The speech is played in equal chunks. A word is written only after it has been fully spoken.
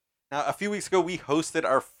Now, a few weeks ago, we hosted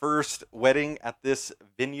our first wedding at this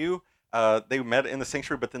venue. They met in the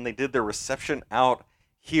sanctuary, but then they did their reception out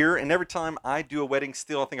here. And every time I do a wedding,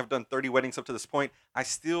 still, I think I've done 30 weddings up to this point, I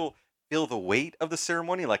still feel the weight of the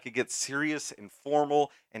ceremony. Like it gets serious and formal.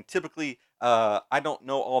 And typically, I don't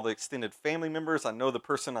know all the extended family members. I know the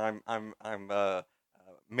person I'm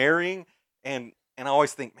marrying, and I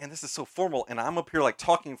always think, man, this is so formal. And I'm up here like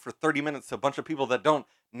talking for 30 minutes to a bunch of people that don't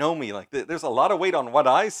know me. Like there's a lot of weight on what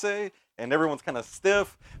I say, and everyone's kind of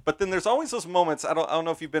stiff. But then there's always those moments. I don't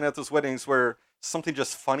know if you've been at those weddings where something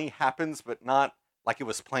just funny happens, but not like it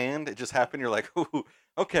was planned. It just happened. You're like, ooh,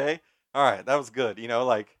 okay, all right, that was good.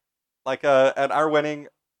 Like at our wedding,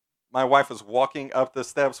 my wife was walking up the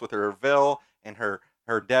steps with her veil, and her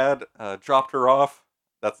dad dropped her off.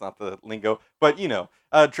 That's not the lingo, but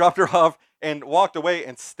dropped her off and walked away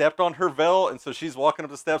and stepped on her veil, and so she's walking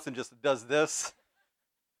up the steps and just does this,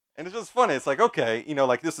 and it's just funny. It's like, okay,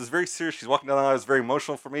 like this is very serious. She's walking down the aisle. It's very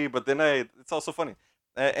emotional for me, but then hey, it's also funny.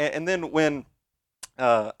 And then when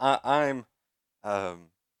I'm um,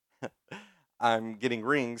 I'm getting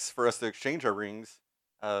rings for us to exchange our rings,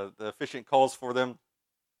 the officiant calls for them,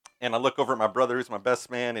 and I look over at my brother, who's my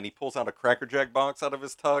best man, and he pulls out a Cracker Jack box out of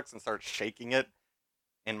his tux and starts shaking it.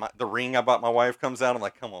 And the ring I bought my wife comes out. I'm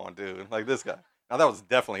like, come on, dude, like this guy. Now that was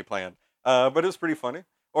definitely planned, but it was pretty funny.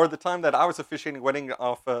 Or the time that I was officiating a wedding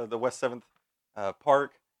off the West Seventh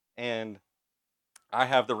Park, and I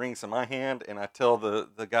have the rings in my hand, and I tell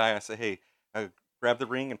the guy, I say, hey, grab the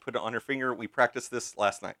ring and put it on her finger. We practiced this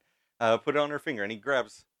last night. Put it on her finger, and he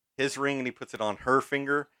grabs his ring and he puts it on her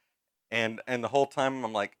finger, and the whole time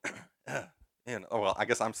I'm like, oh well, I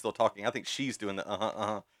guess I'm still talking. I think she's doing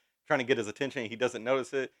the trying to get his attention. He doesn't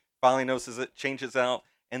notice it. Finally notices it, changes out,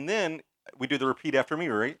 and then we do the repeat after me,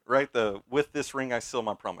 right? Right. The with this ring I seal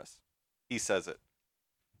my promise. He says it.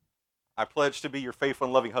 I pledge to be your faithful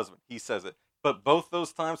and loving husband. He says it. But both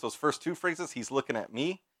those times, those first two phrases, he's looking at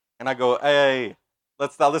me, and I go, hey,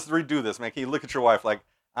 let's redo this, man. Can you look at your wife? Like,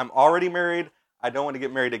 I'm already married. I don't want to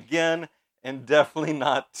get married again, and definitely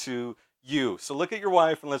not to you. So look at your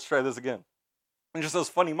wife and let's try this again. And just those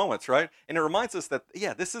funny moments, right? And it reminds us that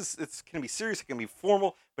yeah, it's can be serious, it can be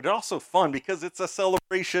formal, but it's also fun because it's a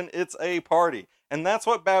celebration, it's a party, and that's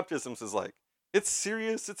what baptisms is like. It's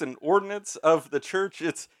serious. It's an ordinance of the church.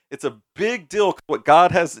 It's a big deal what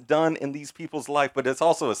God has done in these people's life, but it's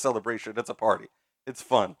also a celebration. It's a party. It's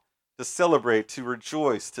fun to celebrate, to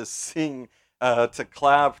rejoice, to sing, to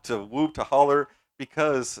clap, to whoop, to holler,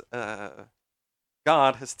 because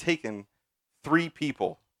God has taken three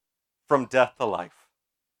people from death to life.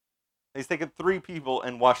 He's taken three people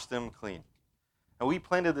and washed them clean. And we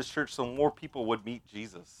planted this church so more people would meet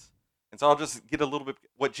Jesus. And so I'll just get a little bit.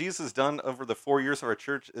 What Jesus has done over the 4 years of our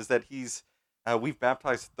church is that we've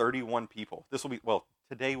baptized 31 people.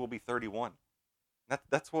 Today will be 31.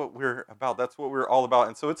 That's what we're about. That's what we're all about.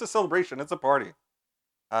 And so it's a celebration. It's a party.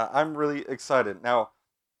 I'm really excited. Now,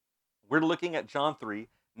 we're looking at John 3,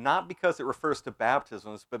 not because it refers to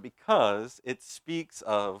baptisms, but because it speaks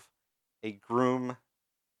of a groom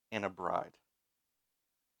and a bride.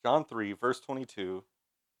 John 3, verse 22,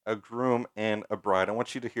 a groom and a bride. I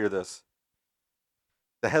want you to hear this.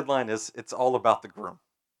 The headline is It's All About the Groom.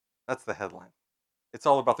 That's the headline. It's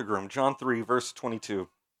all about the groom. John 3, verse 22.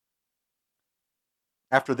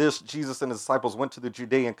 After this, Jesus and his disciples went to the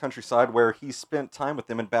Judean countryside where he spent time with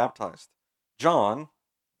them and baptized. John,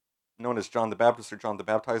 known as John the Baptist or John the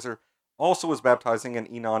Baptizer, also was baptizing in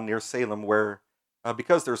Enon near Salem, where,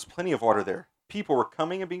 because there's plenty of water there, people were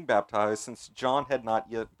coming and being baptized since John had not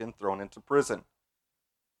yet been thrown into prison.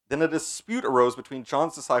 Then a dispute arose between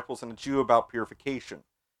John's disciples and a Jew about purification.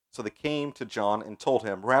 So they came to John and told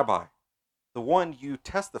him, Rabbi, the one you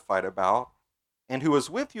testified about and who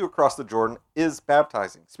was with you across the Jordan is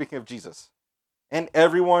baptizing, speaking of Jesus, and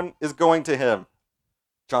everyone is going to him.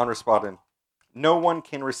 John responded, no one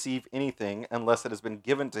can receive anything unless it has been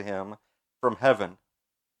given to him from heaven.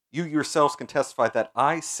 You yourselves can testify that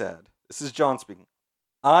I said, this is John speaking,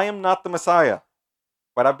 I am not the Messiah,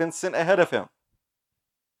 but I've been sent ahead of him.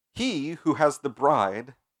 He who has the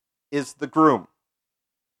bride is the groom,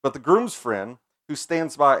 but the groom's friend who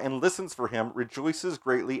stands by and listens for him rejoices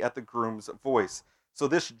greatly at the groom's voice. So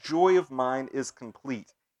this joy of mine is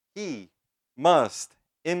complete. He must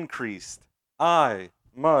increase, I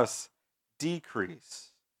must decrease.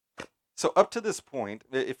 So up to this point,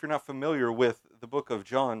 if you're not familiar with the book of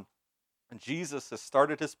John, Jesus has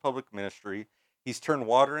started his public ministry. He's turned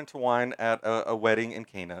water into wine at a wedding in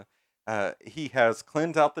Cana. He has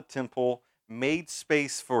cleansed out the temple, made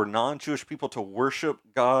space for non-Jewish people to worship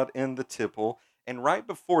God in the temple. And right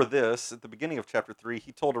before this, at the beginning of chapter 3,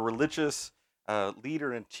 he told a religious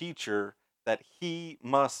leader and teacher that he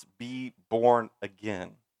must be born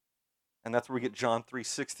again. And that's where we get John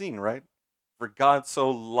 3:16, right? For God so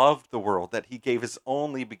loved the world that he gave his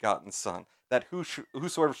only begotten Son, that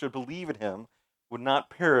whosoever should believe in him would not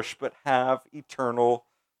perish but have eternal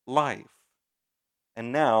life.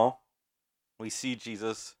 And now we see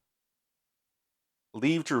Jesus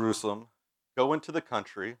leave Jerusalem, go into the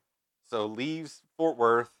country. So leaves Fort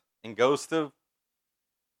Worth and goes to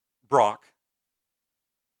Brock,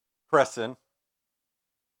 Crescent,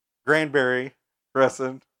 Granbury,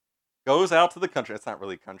 Crescent, goes out to the country. It's not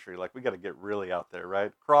really country. Like, we got to get really out there,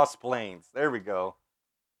 right? Cross Plains. There we go.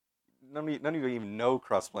 None of you even know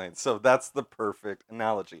Cross Plains. So that's the perfect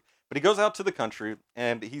analogy. But he goes out to the country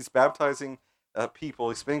and he's baptizing people.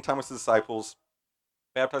 He's spending time with his disciples,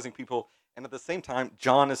 baptizing people. And at the same time,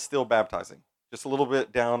 John is still baptizing, just a little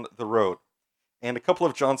bit down the road. And a couple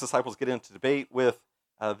of John's disciples get into debate with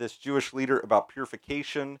this Jewish leader about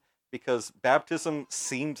purification, because baptism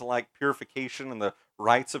seemed like purification and the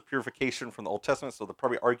rites of purification from the Old Testament. So they're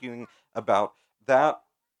probably arguing about that.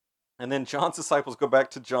 And then John's disciples go back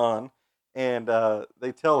to John and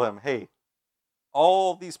they tell him, hey,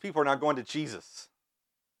 all these people are now going to Jesus.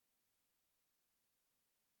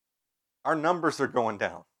 Our numbers are going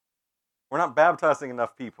down. We're not baptizing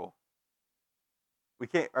enough people. We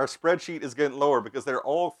can't. Our spreadsheet is getting lower because they're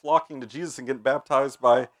all flocking to Jesus and getting baptized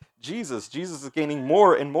by Jesus. Jesus is gaining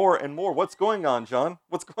more and more and more. What's going on, John?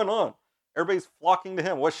 What's going on? Everybody's flocking to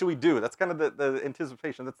him. What should we do? That's kind of the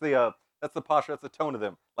anticipation. That's the posture. That's the tone of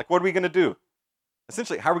them. Like, what are we going to do?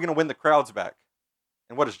 Essentially, how are we going to win the crowds back?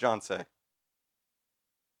 And what does John say?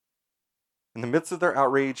 In the midst of their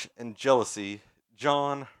outrage and jealousy,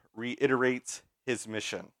 John reiterates his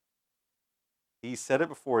mission. He said it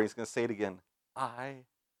before. He's going to say it again. I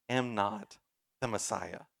am not the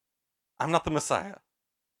Messiah. I'm not the Messiah.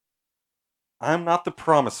 I'm not the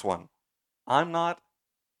promised one. I'm not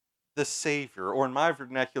the Savior. Or in my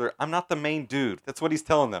vernacular, I'm not the main dude. That's what he's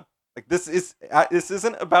telling them. Like, this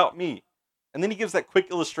isn't about me. And then he gives that quick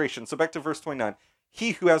illustration. So back to verse 29.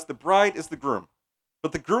 He who has the bride is the groom.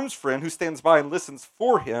 But the groom's friend who stands by and listens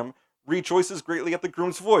for him rejoices greatly at the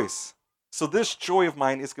groom's voice. So this joy of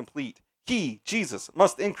mine is complete. He, Jesus,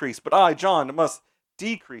 must increase, but I, John, must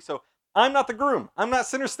decrease. So I'm not the groom. I'm not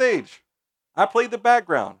center stage. I played the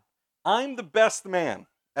background. I'm the best man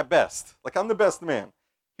at best. Like, I'm the best man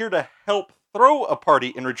here to help throw a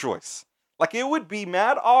party and rejoice. Like, it would be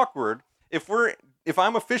mad awkward if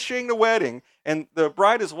I'm officiating a wedding and the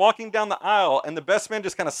bride is walking down the aisle and the best man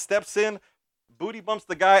just kind of steps in, booty bumps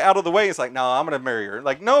the guy out of the way. It's like, no, I'm going to marry her.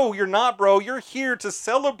 Like, no, you're not, bro. You're here to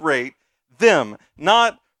celebrate them,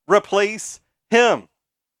 not replace him.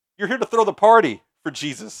 You're here to throw the party for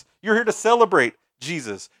Jesus. You're here to celebrate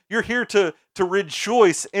Jesus. You're here to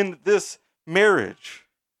rejoice in this marriage.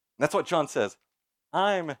 And that's what John says.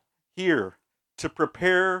 I'm here to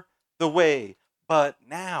prepare the way, but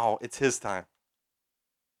now it's his time.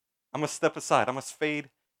 I must step aside. I must fade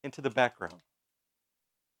into the background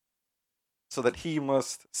so that he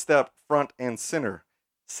must step front and center.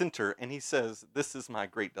 And he says, this is my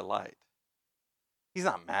great delight. He's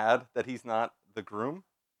not mad that he's not the groom.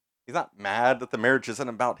 He's not mad that the marriage isn't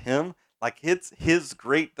about him. Like, it's his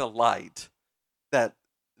great delight that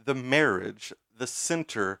the marriage, the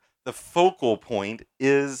center, the focal point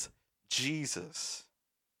is Jesus.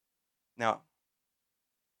 Now,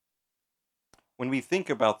 when we think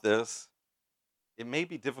about this, it may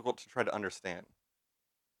be difficult to try to understand.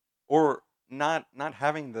 Or not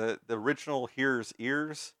having the original hearer's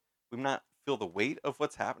ears, we may not feel the weight of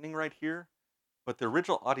what's happening right here. But the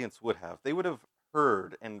original audience would have. They would have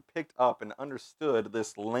heard and picked up and understood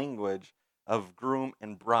this language of groom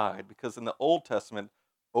and bride. Because in the Old Testament,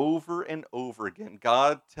 over and over again,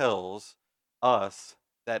 God tells us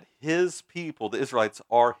that his people, the Israelites,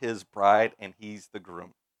 are his bride and he's the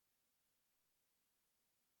groom.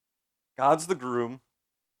 God's the groom.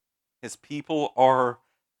 His people are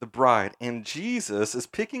the bride. And Jesus is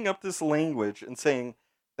picking up this language and saying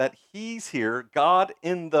that he's here, God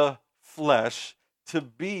in the flesh, to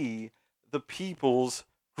be the people's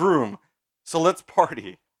groom. So let's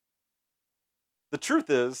party. The truth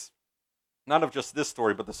is, not of just this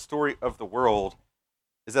story, but the story of the world,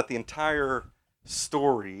 is that the entire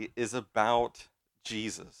story is about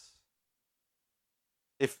Jesus.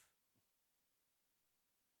 If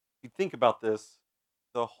you think about this,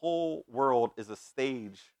 the whole world is a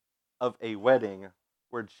stage of a wedding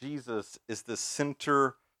where Jesus is the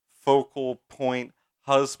center, focal point,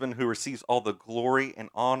 husband who receives all the glory and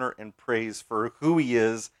honor and praise for who he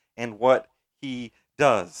is and what he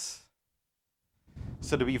does.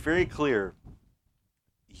 So to be very clear,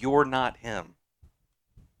 you're not him.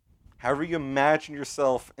 However you imagine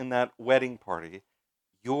yourself in that wedding party,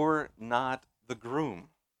 you're not the groom.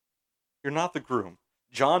 You're not the groom.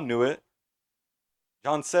 John knew it.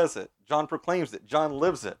 John says it. John proclaims it. John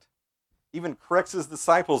lives it. Even corrects his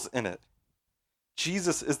disciples in it.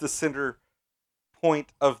 Jesus is the center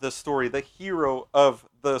point of the story, the hero of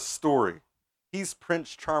the story. He's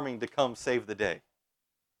Prince Charming to come save the day.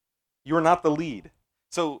 You are not the lead.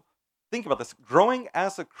 So think about this. Growing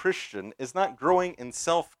as a Christian is not growing in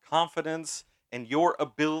self confidence and your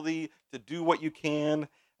ability to do what you can,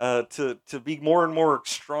 to be more and more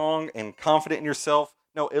strong and confident in yourself.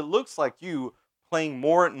 No, it looks like you playing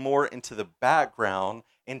more and more into the background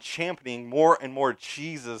and championing more and more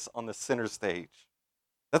Jesus on the center stage.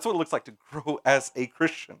 That's what it looks like to grow as a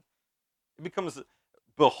Christian. It becomes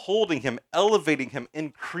beholding him, elevating him,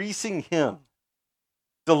 increasing him,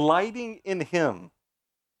 delighting in him.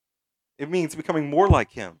 It means becoming more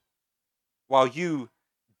like him while you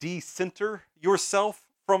decenter yourself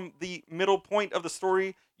from the middle point of the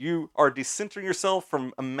story. You are decentering yourself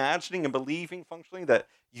from imagining and believing functionally that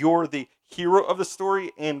you're the hero of the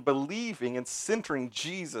story, and believing and centering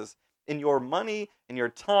Jesus in your money, in your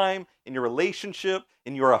time, in your relationship,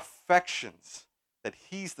 in your affections, that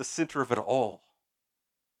he's the center of it all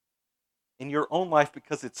in your own life,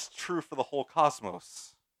 because it's true for the whole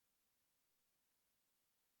cosmos.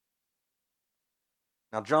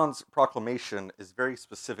 Now, John's proclamation is very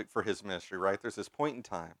specific for his ministry, right? There's this point in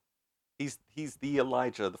time. He's the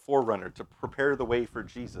Elijah, the forerunner, to prepare the way for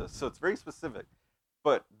Jesus. So it's very specific.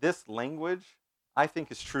 But this language, I think,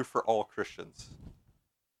 is true for all Christians.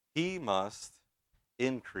 He must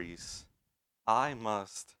increase. I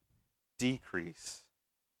must decrease.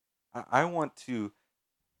 I want to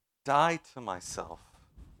die to myself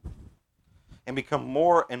and become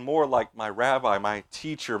more and more like my rabbi, my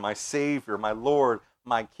teacher, my savior, my Lord,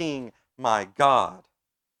 my King, my God.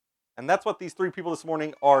 And that's what these three people this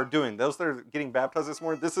morning are doing. Those that are getting baptized this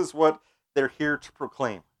morning, this is what they're here to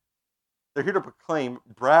proclaim. They're here to proclaim,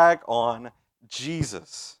 brag on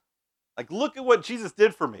Jesus. Like, look at what Jesus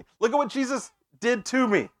did for me. Look at what Jesus did to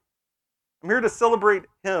me. I'm here to celebrate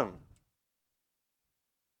him.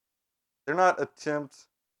 They're not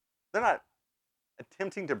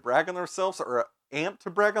attempting to brag on themselves or amped to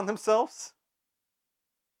brag on themselves.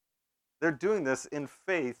 They're doing this in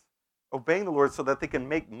faith, obeying the Lord so that they can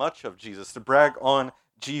make much of Jesus, to brag on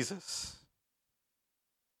Jesus,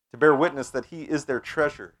 to bear witness that he is their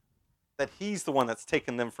treasure, that he's the one that's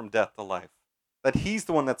taken them from death to life, that he's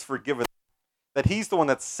the one that's forgiven them, that he's the one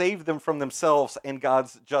that's saved them from themselves and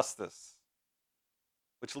God's justice.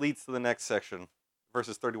 Which leads to the next section,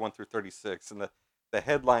 verses 31 through 36. And the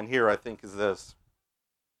headline here, I think, is this: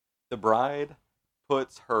 the bride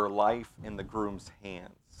puts her life in the groom's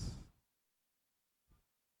hands.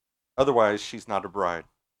 Otherwise, she's not a bride.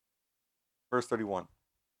 Verse 31.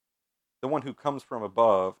 The one who comes from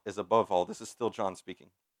above is above all. This is still John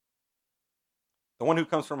speaking. The one who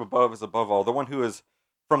comes from above is above all. The one who is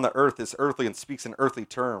from the earth is earthly and speaks in earthly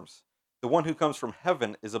terms. The one who comes from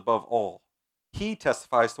heaven is above all. He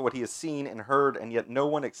testifies to what he has seen and heard, and yet no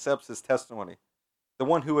one accepts his testimony. The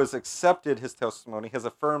one who has accepted his testimony has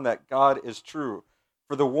affirmed that God is true.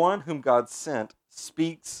 For the one whom God sent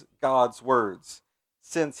speaks God's words,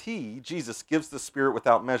 since he, Jesus, gives the Spirit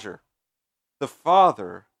without measure. The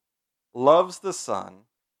Father loves the Son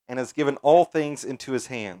and has given all things into his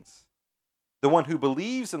hands. The one who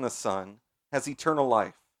believes in the Son has eternal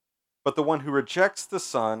life, but the one who rejects the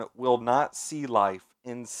Son will not see life.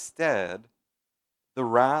 Instead, the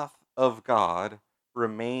wrath of God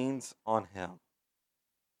remains on him.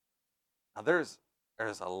 Now, there's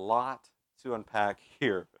a lot to unpack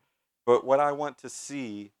here, but what I want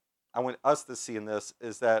us to see in this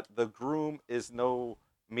is that the groom is no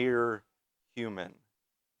mere human.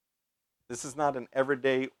 This is not an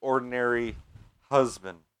everyday, ordinary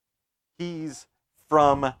husband. He's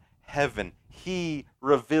from heaven. He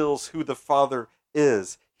reveals who the Father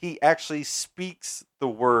is. He actually speaks the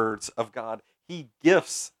words of God. He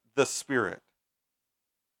gifts the Spirit.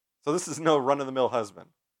 So this is no run-of-the-mill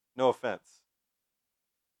husband. No offense.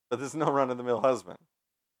 But this is no run-of-the-mill husband.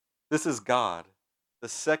 This is God, the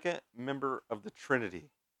second member of the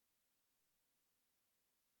Trinity.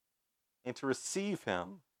 And to receive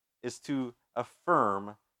him is to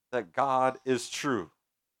affirm that God is true.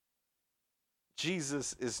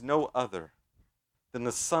 Jesus is no other than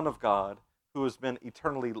the Son of God who has been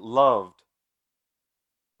eternally loved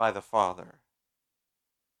by the Father.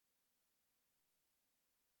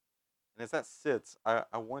 And as that sits,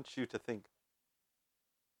 I want you to think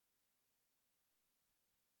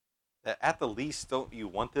that at the least, don't you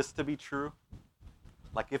want this to be true?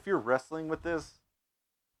 Like if you're wrestling with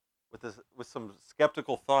some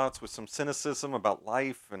skeptical thoughts, with some cynicism about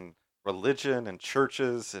life and religion and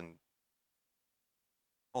churches and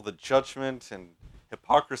all the judgment and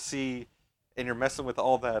hypocrisy, and you're messing with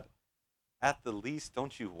all that, at the least,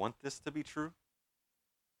 don't you want this to be true?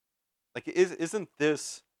 Like, isn't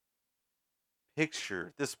this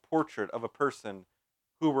picture, this portrait of a person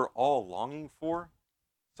who we're all longing for?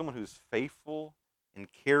 Someone who's faithful and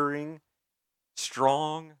caring,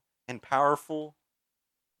 strong and powerful,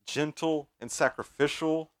 gentle and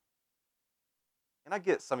sacrificial. And I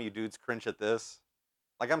get some of you dudes cringe at this.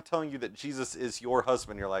 Like, I'm telling you that Jesus is your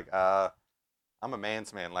husband. You're like, I'm a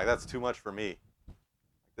man's man. Like, that's too much for me.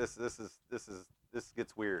 This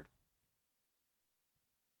gets weird.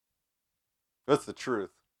 That's the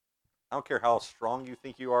truth. I don't care how strong you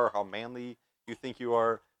think you are, how manly you think you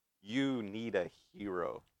are. You need a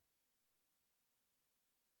hero.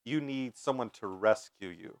 You need someone to rescue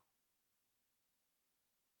you,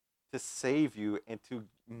 to save you, and to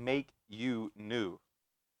make you new.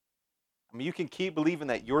 I mean, you can keep believing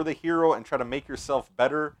that you're the hero and try to make yourself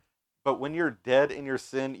better, but when you're dead in your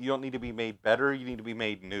sin, you don't need to be made better, you need to be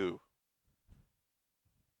made new.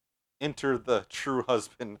 Enter the true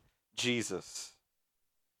husband, Jesus.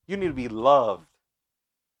 You need to be loved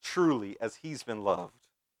truly as he's been loved.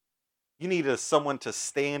 You need someone to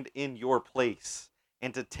stand in your place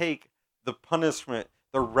and to take the punishment,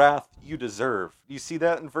 the wrath you deserve. You see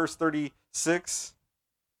that in verse 36?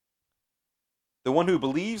 The one who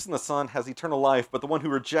believes in the Son has eternal life, but the one who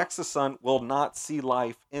rejects the Son will not see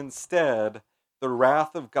life. Instead, the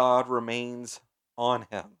wrath of God remains on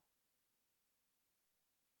him.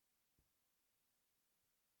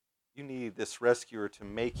 You need this rescuer to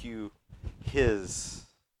make you his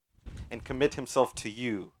and commit himself to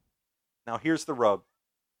you. Now, here's the rub.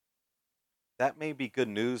 That may be good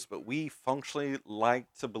news, but we functionally like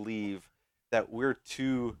to believe that we're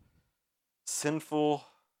too sinful,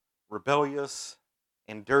 rebellious,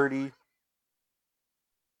 and dirty,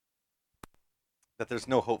 that there's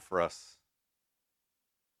no hope for us.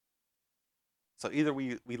 So either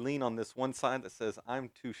we lean on this one side that says, I'm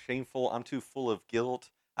too shameful, I'm too full of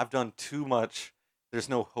guilt, I've done too much, there's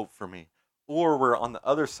no hope for me. Or we're on the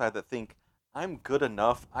other side that think, I'm good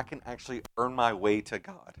enough, I can actually earn my way to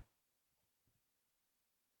God.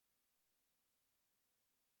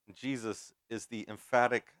 Jesus is the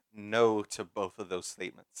emphatic no to both of those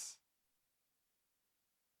statements.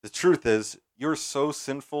 The truth is, you're so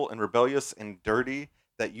sinful and rebellious and dirty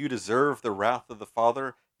that you deserve the wrath of the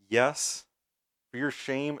Father. Yes, for your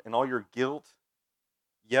shame and all your guilt.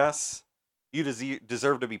 Yes, you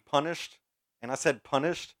deserve to be punished. And I said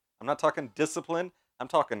punished. I'm not talking discipline. I'm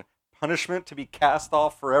talking punishment, to be cast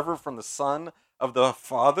off forever from the Son of the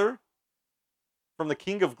Father, from the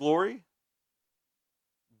King of Glory.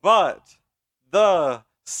 But the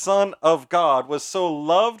Son of God was so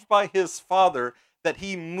loved by his Father that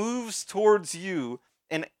he moves towards you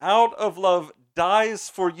and out of love dies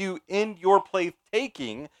for you in your place,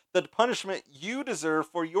 taking the punishment you deserve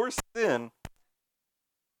for your sin,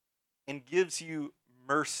 and gives you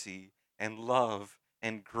mercy and love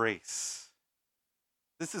and grace.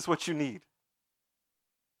 This is what you need.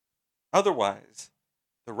 Otherwise,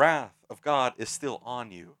 the wrath of God is still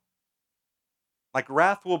on you. Like,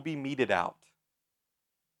 wrath will be meted out.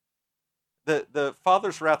 The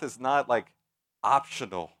Father's wrath is not like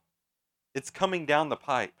optional. It's coming down the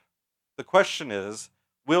pipe. The question is,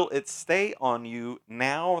 will it stay on you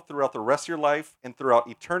now throughout the rest of your life and throughout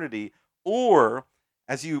eternity? Or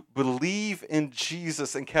as you believe in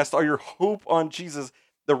Jesus and cast all your hope on Jesus,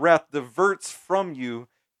 the wrath diverts from you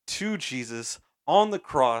to Jesus on the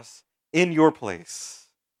cross in your place?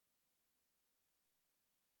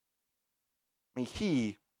 I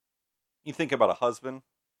mean, you think about a husband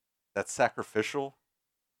that's sacrificial.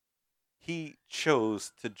 He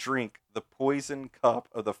chose to drink the poison cup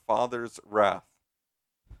of the Father's wrath,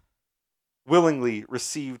 willingly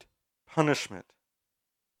received punishment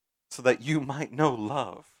so that you might know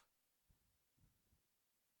love.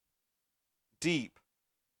 Deep,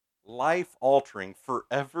 life-altering,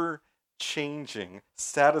 forever changing,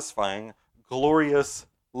 satisfying, glorious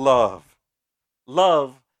love.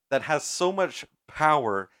 Love that has so much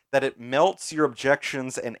power that it melts your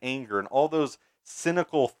objections and anger and all those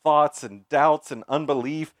cynical thoughts and doubts and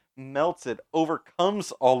unbelief, melts it,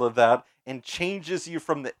 overcomes all of that, and changes you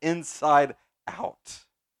from the inside out.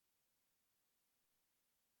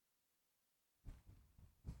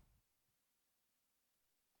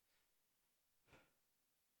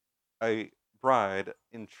 A bride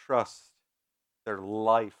entrusts their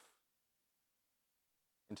life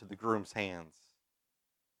into the groom's hands.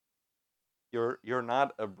 You're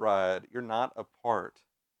not a bride. You're not a part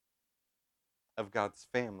of God's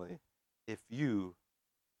family if you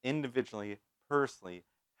individually, personally,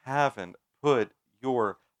 haven't put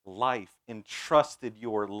your life, entrusted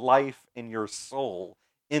your life and your soul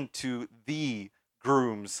into the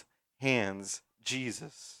groom's hands,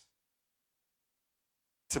 Jesus.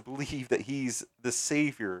 To believe that he's the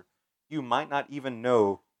Savior you might not even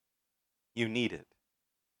know you need it.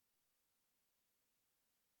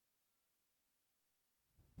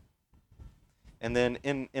 And then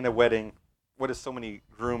in a wedding, what do so many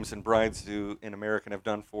grooms and brides do in America and have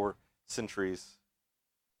done for centuries?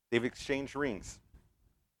 They've exchanged rings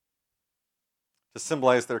to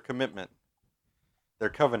symbolize their commitment, their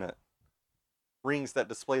covenant, rings that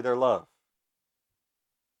display their love.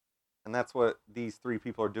 And that's what these three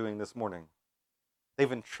people are doing this morning.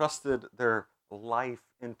 They've entrusted their life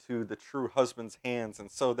into the true husband's hands, and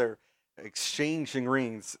so they're exchanging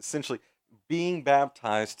rings, essentially being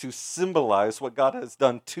baptized to symbolize what God has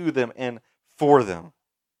done to them and for them.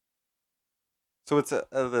 So it's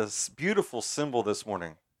this beautiful symbol this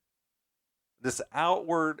morning, this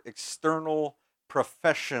outward, external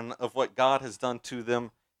profession of what God has done to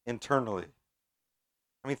them internally.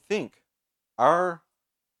 I mean, think, our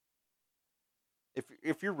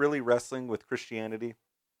if you're really wrestling with Christianity,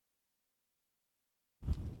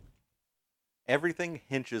 everything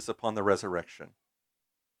hinges upon the resurrection.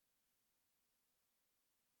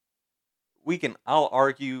 I'll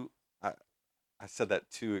argue. I said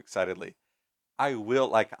that too excitedly. I'm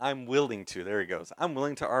willing to. There he goes. I'm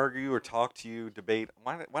willing to argue or talk to you, debate.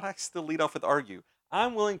 Why do I still lead off with argue?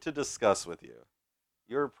 I'm willing to discuss with you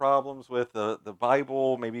your problems with the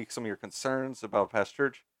Bible, maybe some of your concerns about past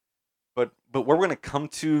church. But what we're going to come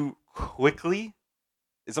to quickly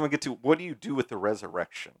is I'm going to get to what do you do with the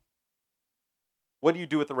resurrection? What do you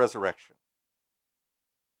do with the resurrection?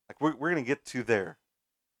 Like we're going to get to there.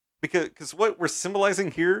 Because what we're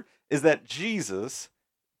symbolizing here is that Jesus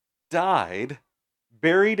died,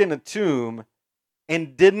 buried in a tomb,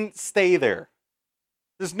 and didn't stay there.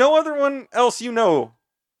 There's no other one else you know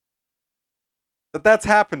that's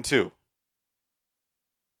happened to.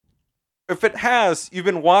 If it has, you've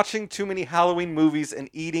been watching too many Halloween movies and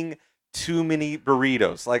eating too many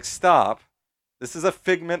burritos. Like, stop. This is a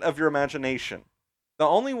figment of your imagination. The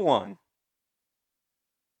only one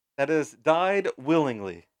that has died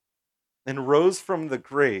willingly and rose from the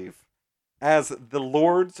grave as the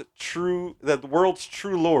world's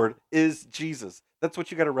true Lord is Jesus. That's what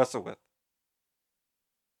you got to wrestle with.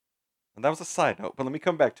 And that was a side note, but let me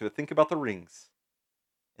come back to it. Think about the rings.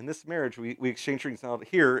 In this marriage, we exchange rings. Now,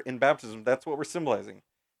 here in baptism, that's what we're symbolizing.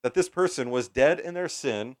 That this person was dead in their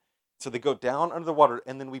sin, so they go down under the water,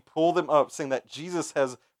 and then we pull them up, saying that Jesus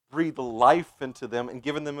has breathed life into them and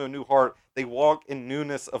given them a new heart. They walk in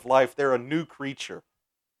newness of life. They're a new creature.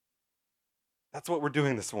 That's what we're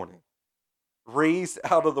doing this morning. Raised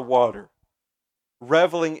out of the water,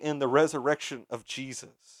 reveling in the resurrection of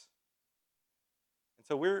Jesus. And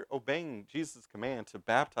so we're obeying Jesus' command to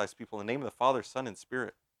baptize people in the name of the Father, Son, and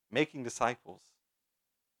Spirit, making disciples,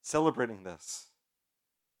 celebrating this.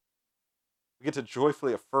 We get to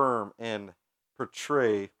joyfully affirm and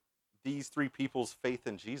portray these three people's faith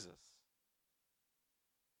in Jesus.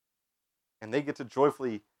 And they get to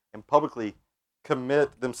joyfully and publicly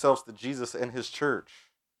commit themselves to Jesus and his church.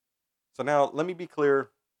 So now, let me be clear.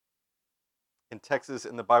 In Texas,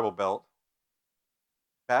 in the Bible Belt,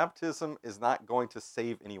 baptism is not going to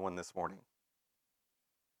save anyone this morning.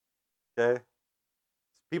 Okay?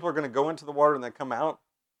 People are going to go into the water and they come out.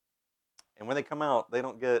 And when they come out, they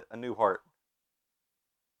don't get a new heart.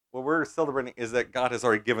 What we're celebrating is that God has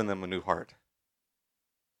already given them a new heart.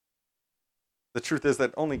 The truth is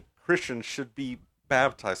that only Christians should be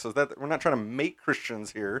baptized. So that we're not trying to make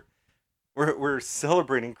Christians here. We're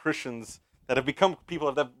celebrating Christians that have become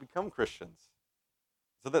people that have become Christians.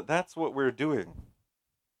 So that's what we're doing.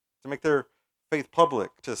 To make their faith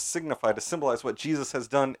public, to signify, to symbolize what Jesus has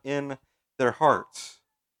done in their hearts.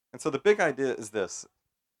 And so the big idea is this.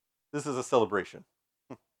 This is a celebration.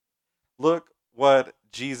 Look what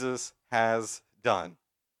Jesus has done.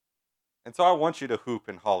 And so I want you to hoop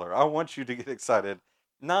and holler. I want you to get excited.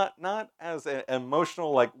 Not as an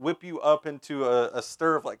emotional, like whip you up into a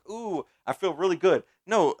stir of like, ooh, I feel really good.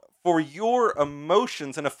 No, for your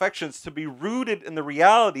emotions and affections to be rooted in the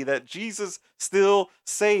reality that Jesus still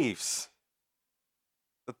saves.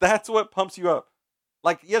 That's what pumps you up.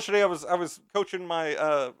 Like yesterday, I was coaching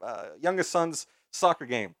my youngest son's soccer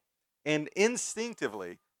game, and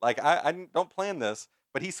instinctively, like I don't plan this,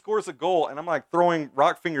 but he scores a goal, and I'm like throwing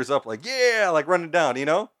rock fingers up, like yeah, like running down, you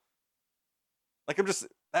know. Like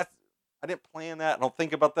I didn't plan that. I don't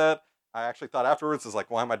think about that. I actually thought afterwards, is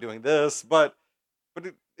like, why am I doing this? But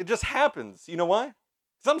it just happens. You know why?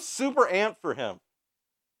 Because I'm super amped for him.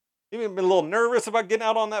 He may have been a little nervous about getting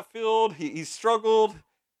out on that field. He struggled.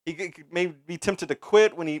 He may be tempted to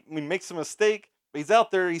quit when he makes a mistake. But he's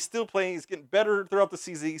out there. He's still playing. He's getting better throughout the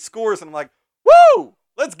season. He scores, and I'm like, woo!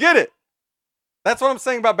 Let's get it. That's what I'm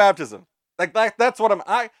saying about baptism. That's what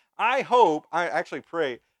I hope, I actually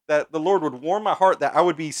pray that the Lord would warm my heart, that I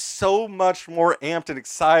would be so much more amped and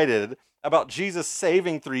excited about Jesus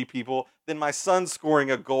saving 3 people than my son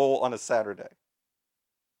scoring a goal on a Saturday.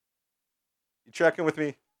 You tracking with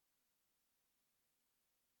me?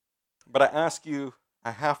 But I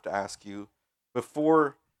have to ask you,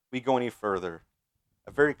 before we go any further,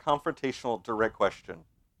 a very confrontational, direct question.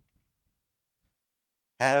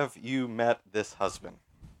 Have you met this husband?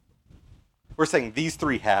 We're saying these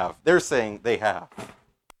 3 have. They're saying they have.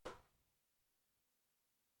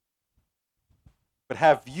 But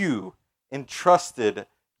have you entrusted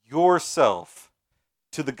yourself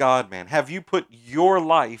to the God man? Have you put your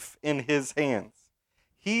life in his hands?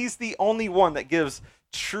 He's the only one that gives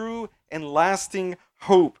true and lasting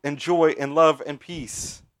hope and joy and love and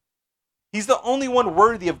peace. He's the only one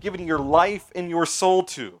worthy of giving your life and your soul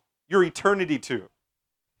to, your eternity to.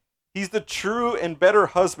 He's the true and better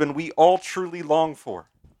husband we all truly long for.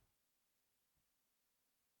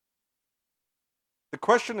 The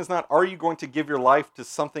question is not, are you going to give your life to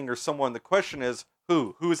something or someone? The question is,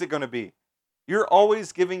 who? Who is it going to be? You're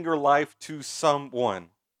always giving your life to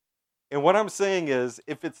someone. And what I'm saying is,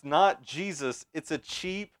 if it's not Jesus, it's a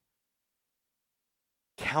cheap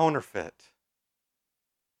counterfeit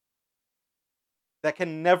that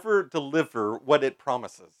can never deliver what it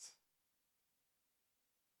promises.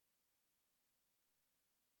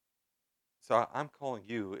 So I'm calling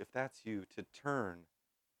you, if that's you, to turn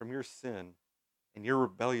from your sin and your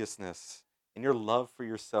rebelliousness and your love for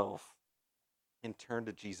yourself and turn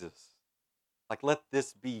to Jesus. Like, let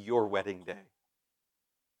this be your wedding day.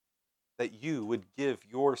 That you would give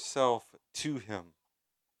yourself to him.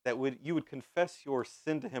 That you would confess your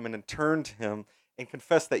sin to him and then turn to him and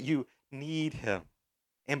confess that you need him.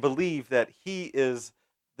 And believe that he is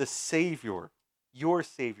the Savior, your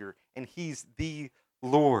Savior, and he's the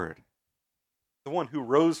Lord. The one who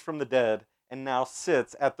rose from the dead and now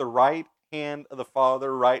sits at the right hand of the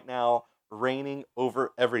Father right now, reigning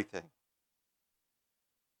over everything.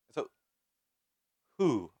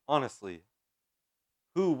 So, honestly,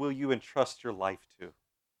 who will you entrust your life to?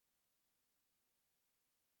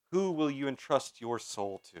 Who will you entrust your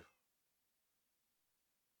soul to?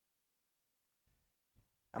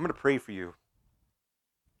 I'm going to pray for you.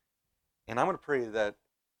 And I'm going to pray that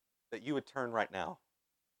you would turn right now.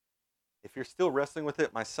 If you're still wrestling with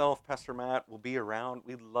it, myself, Pastor Matt, will be around.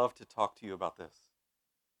 We'd love to talk to you about this,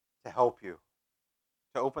 to help you,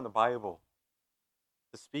 to open the Bible,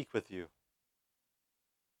 to speak with you.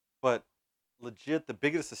 But legit, the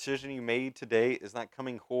biggest decision you made today is not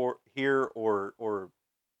coming here or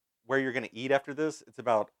where you're going to eat after this. It's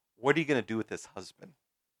about, what are you going to do with this husband?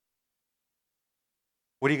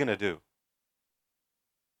 What are you going to do?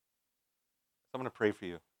 So I'm going to pray for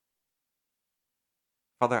you.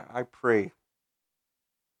 Father, I pray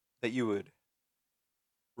that you would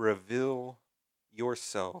reveal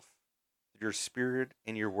yourself, your spirit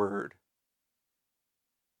and your word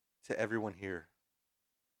to everyone here.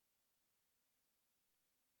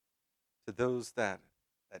 To those that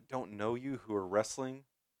don't know you, who are wrestling,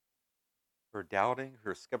 who are doubting,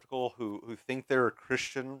 who are skeptical, who think they're a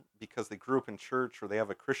Christian because they grew up in church or they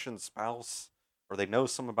have a Christian spouse or they know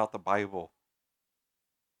some about the Bible,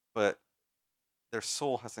 but their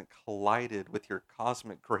soul hasn't collided with your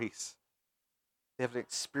cosmic grace. They haven't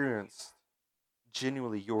experienced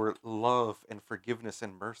genuinely your love and forgiveness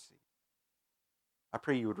and mercy. I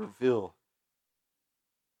pray you would reveal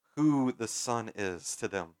who the Son is to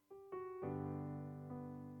them.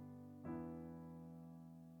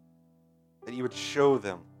 That you would show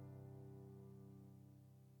them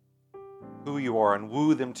who you are and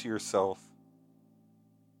woo them to yourself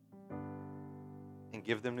and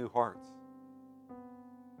give them new hearts.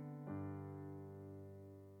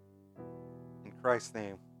 In Christ's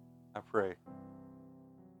name, I pray.